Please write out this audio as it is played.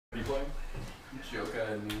playing? Joker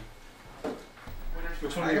and me.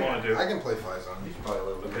 Which one do you want to do? I can play Flyzone. You should probably a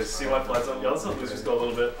little bit. Okay, CY Flyzone. Yeah, let's let losers go a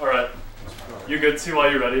little bit. Alright. You good,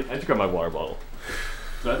 CY? You ready? I need to grab my water bottle.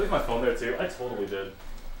 Did I leave my phone there too? I totally did.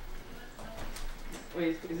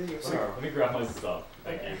 Wait, is it your phone? Let me grab my stuff.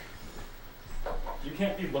 Thank you. You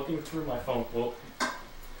can't be looking through my phone. Well,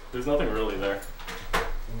 there's nothing really there.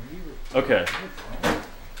 Okay.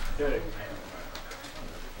 Okay.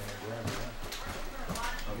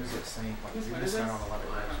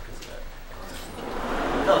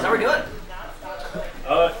 Fellas, how we doing?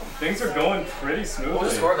 Things are going pretty smoothly. What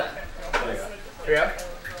was the score bet? 3-0?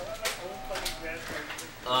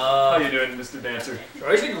 How you doing, Mr. Dancer?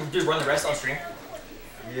 Are we just gonna run the rest on stream?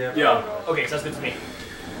 Yeah. Yeah. Okay, so that's good to me.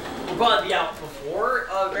 We'll probably be out before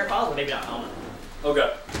Grand Finals, but maybe not. I don't know.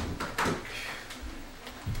 Okay.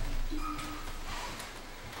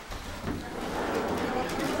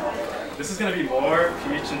 This is gonna be more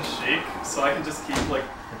Peach and Sheik, so I can just keep like,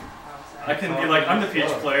 I can be like, I'm the Peach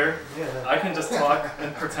player. I can just talk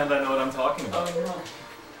and pretend I know what I'm talking about.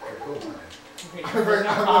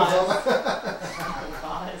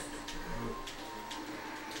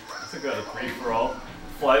 It's a good free-for-all.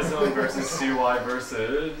 Flyzone versus CY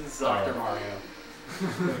versus Dr. Mario.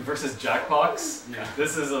 versus Jackbox. Yeah.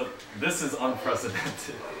 This is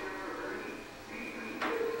unprecedented. I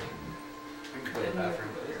can play a bathroom.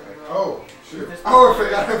 Oh, shoot. Oh, I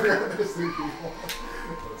forgot there's 3 people.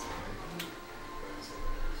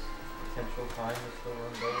 Potential time to still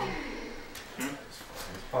run doubles.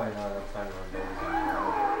 It's probably not enough time to run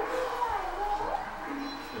doubles.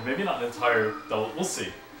 Maybe not an entire double. We'll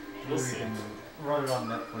see. We'll see. Run it on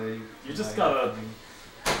Netflix. You just gotta.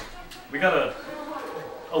 We gotta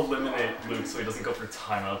eliminate Luke so he doesn't go for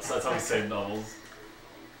timeouts. That's how we save doubles.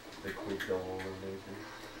 The quick double elimination.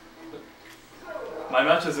 My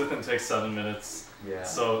matches with him take 7 minutes. Yeah.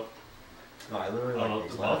 So. No, I literally like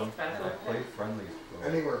just left, love him. and I played friendlies for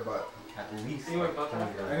Anywhere but. at least Anywhere like but 20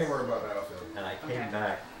 minutes. Anywhere but Battlefield. And I came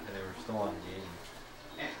back and they were still on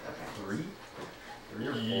game 3? 3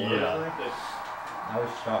 or 4? Yeah. I was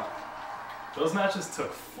shocked. Those matches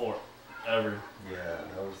took forever. Yeah,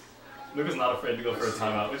 that was. Luke is not afraid to go for a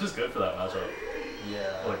timeout, which is good for that matchup.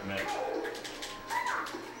 Yeah. Like Mitch.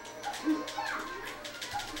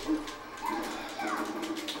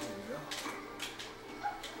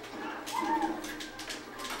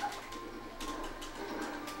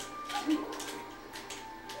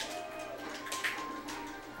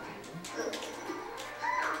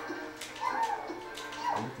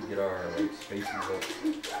 I need to get our like spaces up.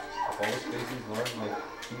 If all the spaces learn like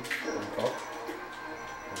keep and up,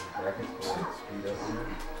 and brackets will like speed up here.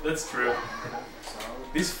 That's true.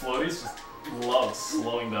 These floaties just love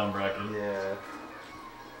slowing down bracket. Yeah.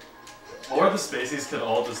 Or the spacies could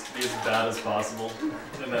all just be as bad as possible,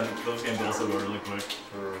 and then those games also go really quick.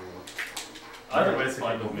 True. Either way, it's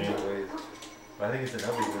fine with me. Ways. But I think it's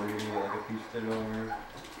inevitable. You need like a peach did over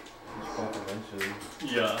each pop eventually.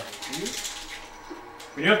 Yeah.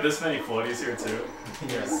 When you have this many floaties here too,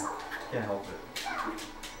 Yes. Can't help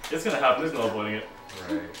it. it's gonna happen. There's no avoiding it.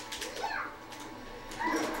 Right.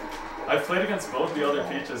 I've played against both the other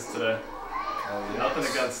peaches today. Oh, yeah. Nothing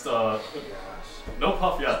against, no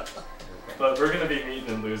puff yet. But we're gonna be meeting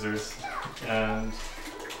in losers. And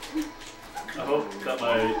I hope that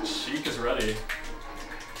my Sheik is ready.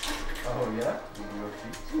 Oh yeah? You do a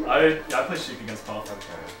peach? I play Sheik against puff.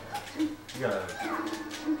 Okay. You got a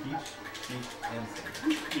peach, and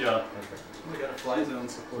Sam. Yeah. Okay. We got a Flyzone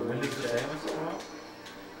So support. when does the Samus come out?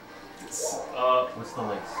 It's, What's the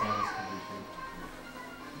like Samus condition?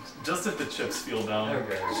 just if the chips feel down.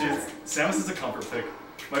 Okay. Samus is a comfort pick.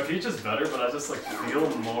 My Peach is better, but I just like feel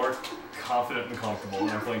more confident and comfortable when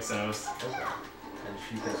I'm playing Samus. Okay. And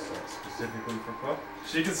she does like specifically for Puff?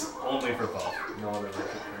 Sheik is only for Puff. No other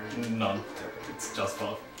matchup for her? None. Okay. It's just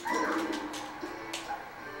Puff.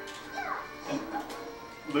 And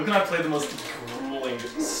Luke and I played the most grueling,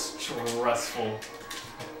 stressful,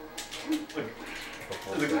 like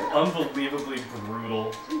unbelievably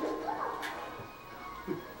brutal,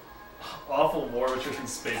 awful war attrition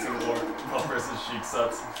spacing war Puff versus Sheik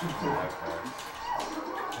sets.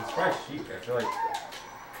 It's probably Sheik. I feel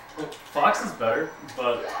like Fox is better,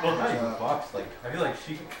 but not even Fox. Like I feel like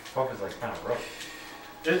Sheik Puff is like kind of rough.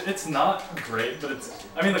 it's not great, but it's.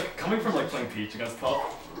 I mean, like coming from like playing Peach against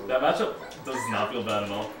Puff, that matchup does not feel bad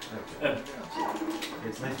at all. Okay. And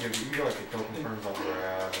It's nice you get like the kill confirms on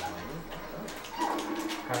grab and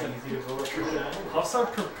like kind of easy to build up for that. Puffs are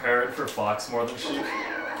prepared for Fox more than Sheik,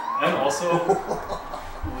 and also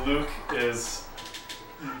Luke is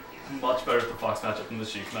much better for Fox matchup than the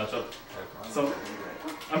Sheik matchup. So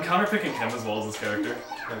I'm counterpicking him as well as this character.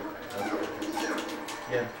 Okay, that's good.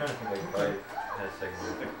 Yeah, I'm trying to think like if I had a second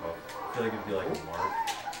to pick up. I feel like it'd be like a Marth.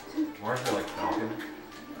 Marth or like Falcon.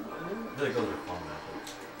 I feel like those are fun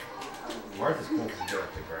matchups. Marth is cool because you get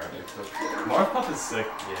like the graphics. So Marth Puff is sick.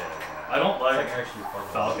 yeah. I don't It's like like actually fun.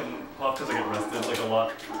 Falcon Puff because I get rested like a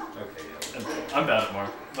lot. Okay, yeah. And I'm bad at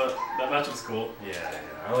Marth, but that matchup's cool. Yeah, yeah.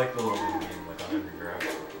 I like the little mini game like on every grab. You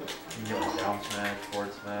can get like down smash,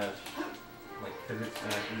 forward smash, like pivot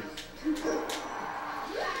smashes.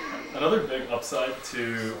 Another big upside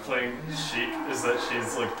to playing Sheik is that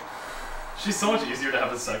she's so much easier to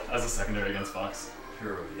have as a secondary against Fox.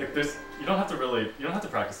 Sure. Yeah. Like you don't have to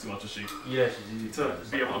practice too much with Sheik Yeah, she's easy to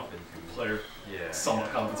just, be like, able hop to into. play her Yeah.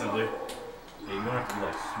 somewhat competently. Yeah, you don't have to be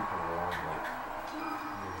like super warm, like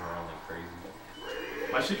moving around like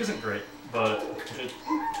crazy. My Sheik isn't great, but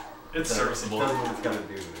it's serviceable. It does what it's gotta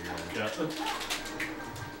do. Yeah. Yeah.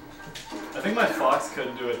 I think my Fox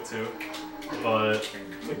could do it too, but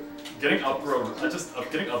like getting up throw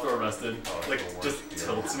arrested Oh, like it's the just worst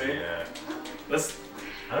tilts me. feeling. Yeah. That's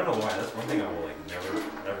I don't know why. That's one thing I will like never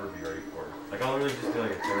ever be ready for. Like I'll really just do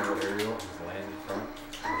like a terrible aerial and just land in front.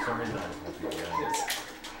 For some reason I just won't be able to get it.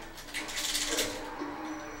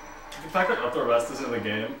 the fact that up throw arrest is in the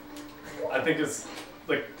game. I think is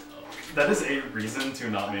like that is a reason to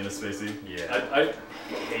not main a Spacey. Yeah. I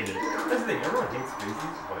hate it. That's the thing. Everyone hates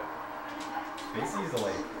Spaceys, but Spaceys are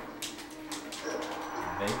like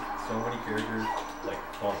make so many characters like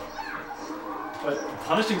fun. But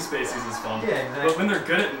punishing Spaceys is fun. Yeah, exactly. But when they're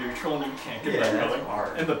good at neutral and you can't get that that's going,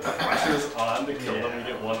 hard. and the pressure's on to kill them Yeah. when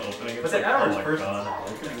you get one opening, it's But like, the average oh my person's god, not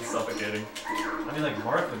like that. it's suffocating. I mean, like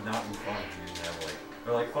Marth would not be fun if you didn't have like,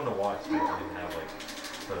 or like fun to watch if you didn't have like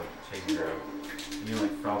the chain grab. You know,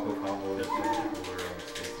 like Falco combo, that's so much cooler on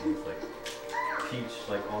Spaceys. Like Peach,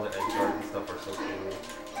 like all the edge guards and stuff are so cool.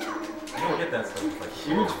 You don't get that stuff with like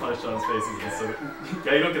Huge punish on Spaceys. Yeah. So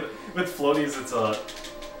yeah, you don't get with floaties.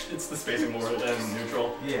 It's the spacing more than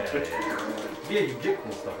neutral. Yeah, yeah, you get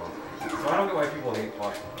cool stuff on Spaceys. So I don't get why people hate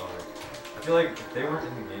Fox and Power. I feel like if they weren't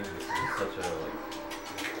in the game, this would be such a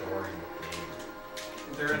like boring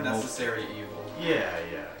game. They're a necessary evil. Yeah,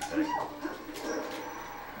 exactly.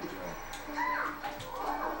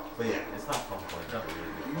 But yeah, it's not fun playing a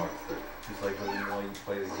really good Fox stuff. Just like when you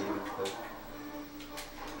play the game and stuff.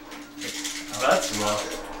 That's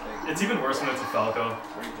rough. It's even worse when it's a Falco.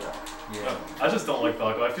 Yeah, I just don't like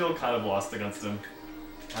Falco. I feel kind of lost against him.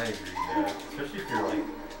 I agree, yeah. Especially if you're like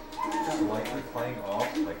slightly playing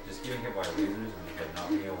off, like just getting hit by lasers and just like not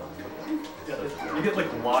being able to move. Yeah, you get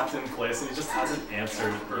like locked in place and he just hasn't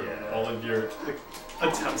answered for all of your like,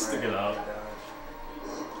 attempts to get out.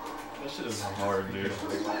 That shit is hard, dude.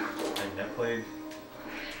 I net played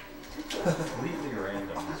completely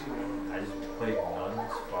random. I just played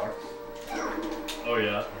Nuns, Fox, Oh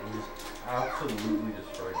yeah. and he just absolutely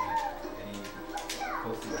destroyed me. And he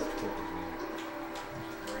posted as quick as me.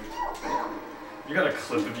 You got a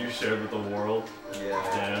clip of you shared with the world.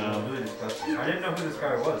 Yeah, it was really disgusting. I didn't know who this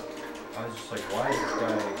guy was. I was just like, why is this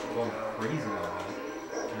guy going crazy on me?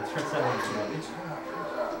 And it turns out he's not.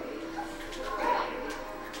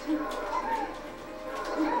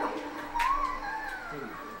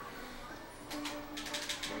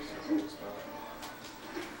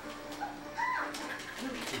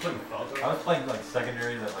 I was playing like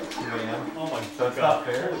secondaries at like 2 a.m. Oh my So it's god. not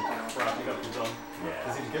fair. Holy crap, you got me done. Yeah.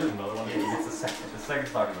 Does he get another one? Yeah, it's the second. The second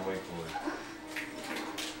stock is way cooler.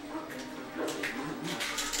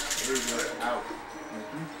 Out.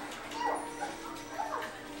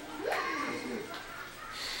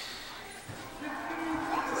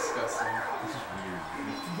 Disgusting. This is weird.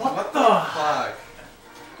 What the? Fuck.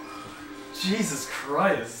 Jesus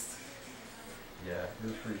Christ. Yeah, it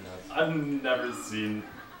was pretty nuts.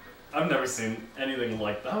 I've never seen anything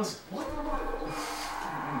like that. Was what?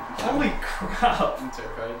 Holy crap! I'm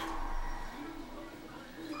terrified.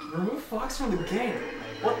 Remove Fox from the game.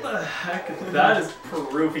 What the heck? That is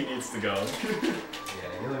proof he needs to go. Yeah,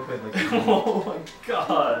 he only played like 2 games. Oh my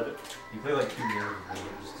god. He played like 2 games with me,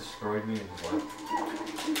 it just destroyed me and just left.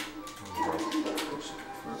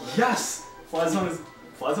 Yes!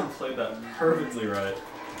 Flyzone played that perfectly right.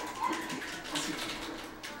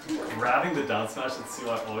 Grabbing the down smash that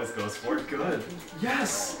CY always goes for. Good.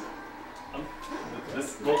 Yes!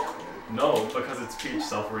 Well, no, because it's Peach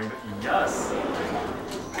suffering, but yes!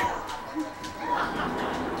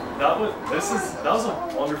 That was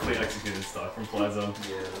a wonderfully executed stock from Flyzone.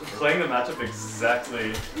 Yeah. Playing the matchup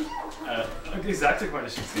exactly according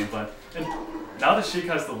to Sheik's game plan. And now that Sheik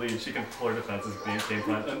has the lead, she can pull her defensive game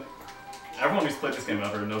plan. And everyone who's played this game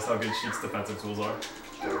ever knows how good Sheik's defensive tools are.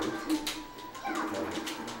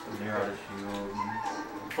 Nair out of shield.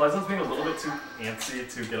 Flyzone's being a little bit too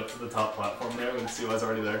antsy to get up to the top platform there when CY's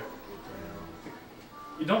already there.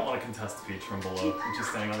 You don't want to contest Peach from below when she's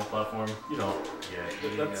standing on the platform. You don't. Yeah,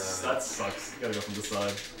 That sucks. You gotta go from the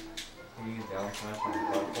side. You down smash on the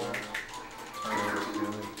platform.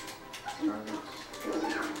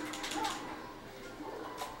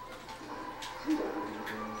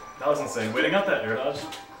 That was insane. Waiting out that air dodge.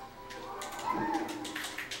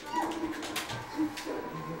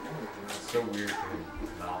 It's so weird to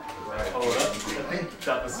not. Oh, I think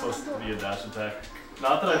that was supposed to be a dash attack.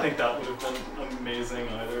 Not that I think that would have been amazing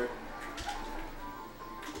either.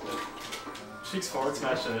 Sheik's forward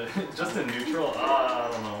smash in it, just in neutral? I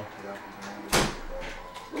don't know.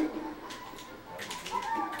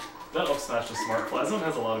 That up smash was smart. Flyzone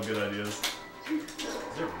has a lot of good ideas. Is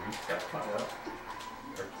there a reach that part?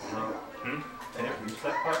 Can it reach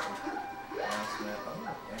that part?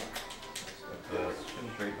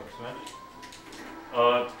 Straight up smash?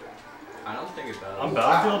 I don't think it does. On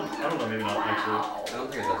Battlefield? I don't know, maybe not actually. I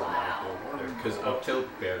don't think it does on Battlefield. Because up tilt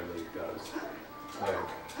barely does. Like,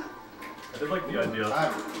 I did like the idea.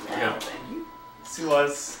 Yeah.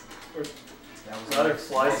 CY's, or rather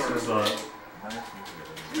Flyzone is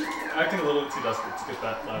acting a little too desperate to get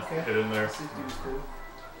that last hit in there.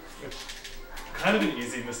 Kind of an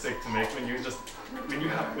easy mistake to make when you're just when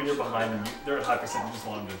you're behind and they're at high percent, you just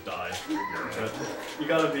want them to die. But you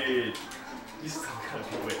gotta be, you still gotta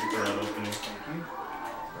be waiting for that opening.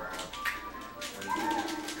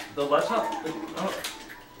 The ledge hop,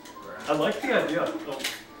 I like the idea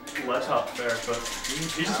of ledge hop fair, but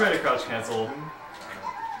he's just ready to crouch cancel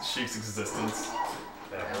Sheik's existence.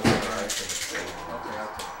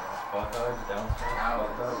 Spot dodge, down smash,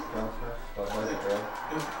 spot dodge, down smash, spot dodge,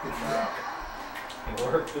 grab.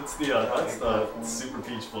 Or it's the that's the Super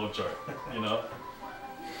Peach flowchart, you know.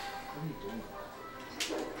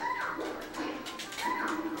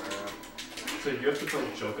 So you have to play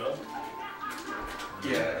Joka.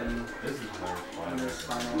 yeah, and This is more there's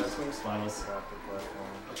fun. This one's finals.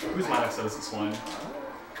 Who's my next says it's Swine?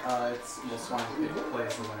 it's Swine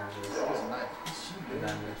plays the winner of this. And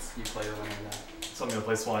then you play the winner of that. So I'm gonna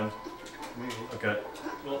play Swine. Okay.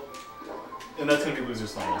 Well, and that's gonna be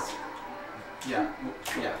losers finals. Yeah,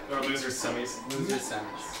 yeah. Or losers semis. Losers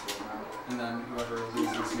semis. And then whoever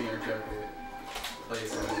loses me or Joker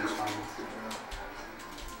plays the losers finals.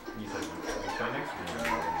 You said we play next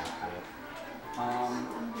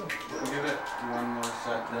We'll give it one more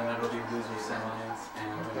set, then it'll be losers semis and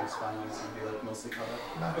winners finals and be like mostly caught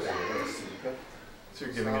up. So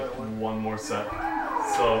you're giving it one more set.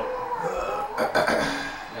 So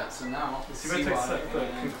Yeah, so now see what takes the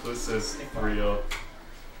conclusive 3-0.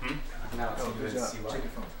 Now it's you and CY.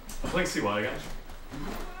 I'm playing CY again.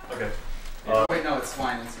 Okay. Wait, no, it's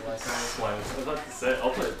Swine and CY. Swine. I was about to say, I'll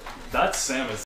play. That Samus